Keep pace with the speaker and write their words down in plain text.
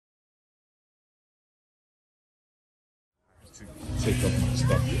to take off my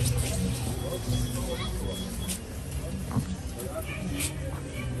stuff.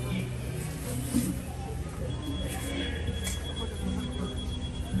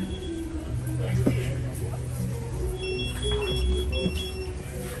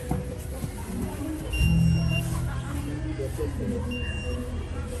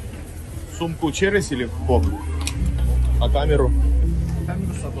 Сумку через или в бок? А камеру?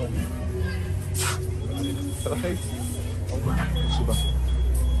 Камеру с собой. Трофей? Спасибо.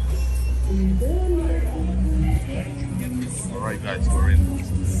 Alright guys, we're in.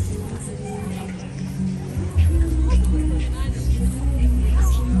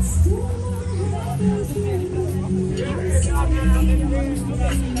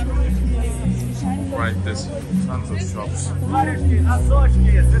 Right, there's tons of shops. Варежки,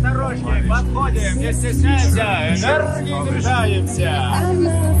 носочки, свитерочки, подходим, не стесняйся, энергии заряжаемся.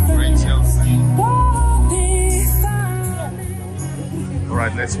 Great sales.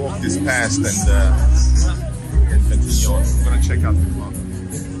 Alright, let's walk this past and continue on. I'm gonna check out the club.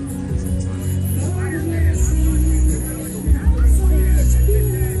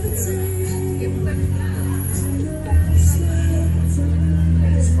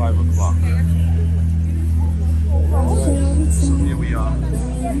 It's 5 o'clock. So here we are.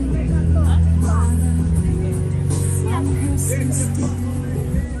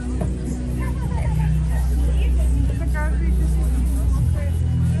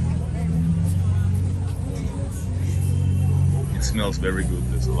 It smells very good.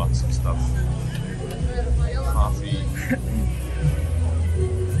 There's lots of stuff. Coffee,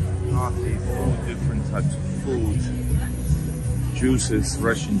 different types of food, juices,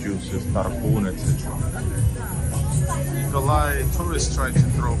 Russian juices, tarhun, etc. Nikolai, tourists try to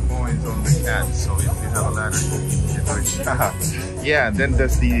throw coins on the cat, so if you have a ladder, you can reach. Yeah, then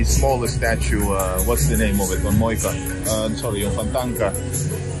there's the smaller statue, what's the name of it, on Moika? Sorry, on Fantanka.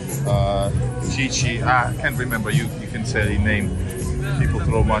 Chichi, I can't remember, you can say the name. People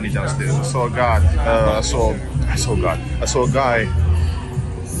throw money downstairs. I saw a guy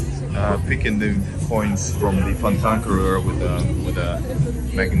picking the coins from the Fantanka with a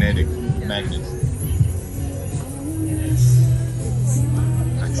magnet.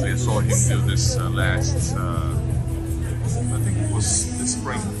 Actually, I saw him do this last, I think it was this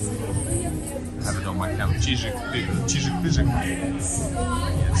spring. I have it on my camera. Chizhik.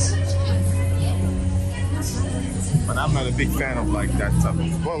 Yes. But I'm not a big fan of like that type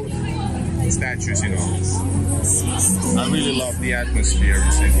of, well, statues, you know. I really love the atmosphere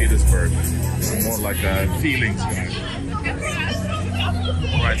in St. Petersburg. I'm more like a feelings guy.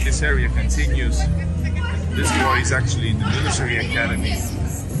 Alright, this area continues. This boy is actually in the military academy.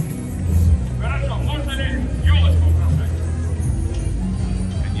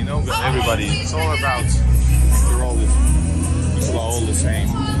 And you know, everybody, it's all about, after all, people are all the same,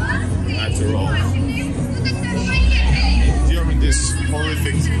 after all. During this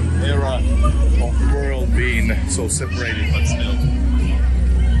horrific era of the world being so separated, but still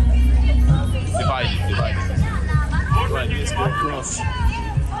divided. Right, let's go across.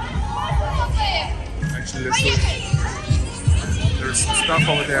 Actually, let's go. There's some stuff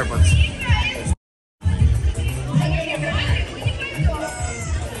over there, but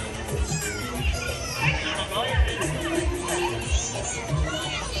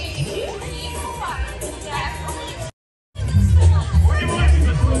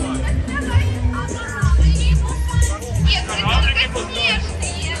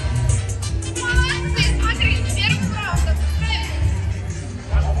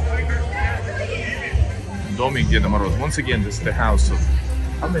Domik Deda Moroz. Once again, this is the house of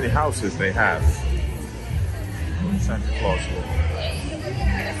how many houses they have. Santa Claus.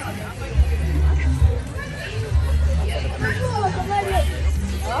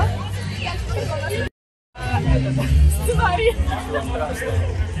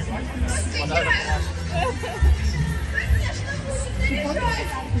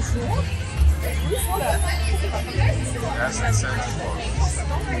 That's the Santa Claus.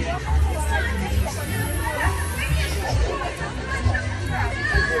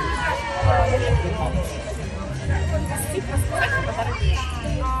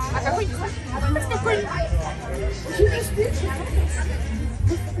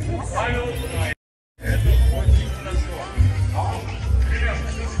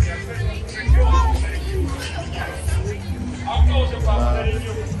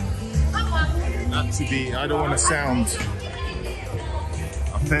 Not to be, I don't want to sound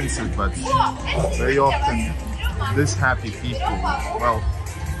offensive, but very often this happy people, well,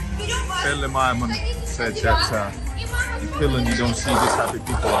 Pelle Maailman said that in Finland you don't see this happy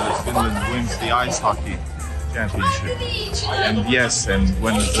people unless Finland wins the ice hockey championship. And yes, and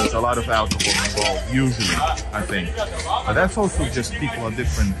when there's a lot of alcohol involved, usually, I think. But that's also just people are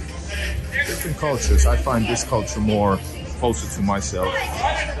different cultures. I find this culture more closer to myself.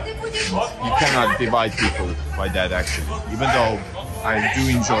 You cannot divide people by that, actually. Even though I do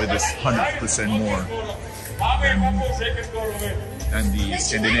enjoy this 100% more than the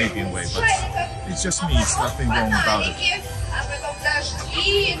Scandinavian way, but it's just me. It's nothing wrong about it.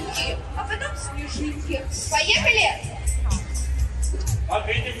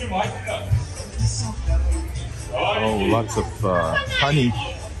 Oh, lots of honey.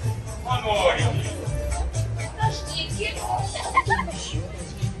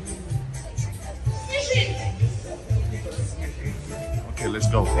 Okay, let's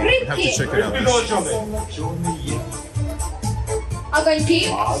go. We have to check it out. Огоньки.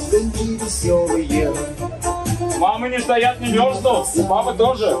 Мамы не стоят, не мерзнут. Папа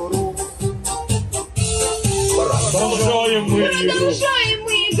тоже. Продолжаем мы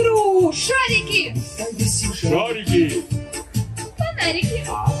игру. Шарики. Шарики. Фонарики.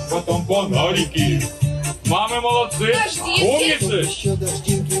 Потом фонарики. Мамы молодцы. Умницы.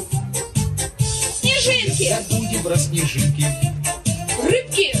 Снежинки. Будем про снежинки.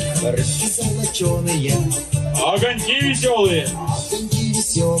 Рыбки. Рыбки золоченые. Огоньки веселые. Огоньки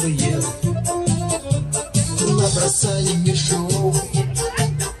веселые. Набросаем мешок.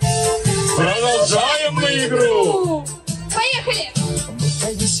 Продолжаем мы игру. Поехали. Мы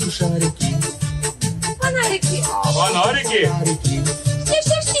повесим шарики. Фонарики. Фонарики. Шарики.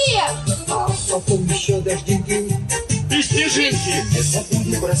 Все. А потом еще дождинки. И снежинки. Не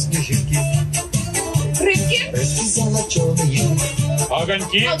забудем про снежинки. Рыбки. Рыбки золоченые.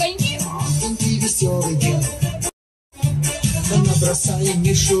 Огоньки. Огоньки. Огоньки веселые. Набросаем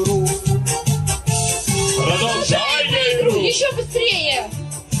мишуру. Продолжаем игру. Еще быстрее.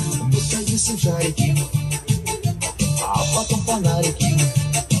 Мы повесим шарики. А потом фонарики.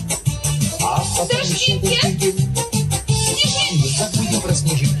 А потом еще дождинки. Не забудем про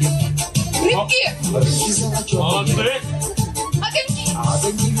снежинки. Рыбки. Рыбки золоченые. Молодцы. Огоньки.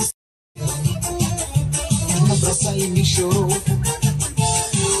 Огоньки веселые. Набросаем мишуру.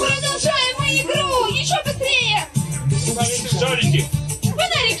 Продолжаем мы игру. Еще быстрее. Повесим шарики.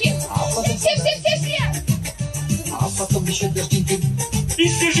 Фонарики. Все. А потом еще дождинки. И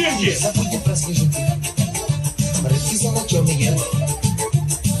снежинки. Забудем про снежинки. Рыбки золоченые.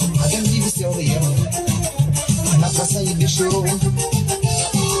 Огоньки веселые. Набросаем мишуру.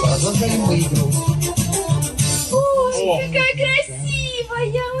 Продолжаем мы игру. Ой, какая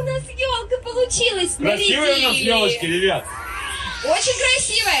красивая у нас елка получилась. Красивые у нас елочки, ребят. Очень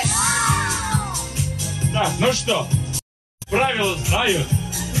красивая. Так, ну что, правила знают.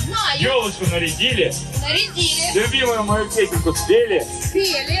 Знаю. Елочку нарядили. Нарядили. Любимую мою песенку спели.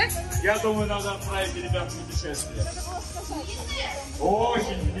 Пели. Я думаю, надо отправить ребят в путешествие.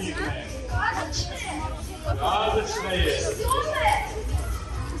 Очень длинное. Сказочное.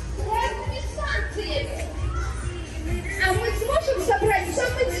 А мы сможем собрать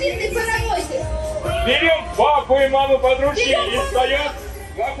самый длинный паровозик? Берем папу и маму под ручки и встаем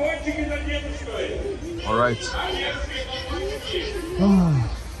вагончики за дедушкой. All right.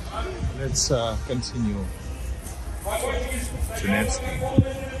 Let's continue to Nevsky.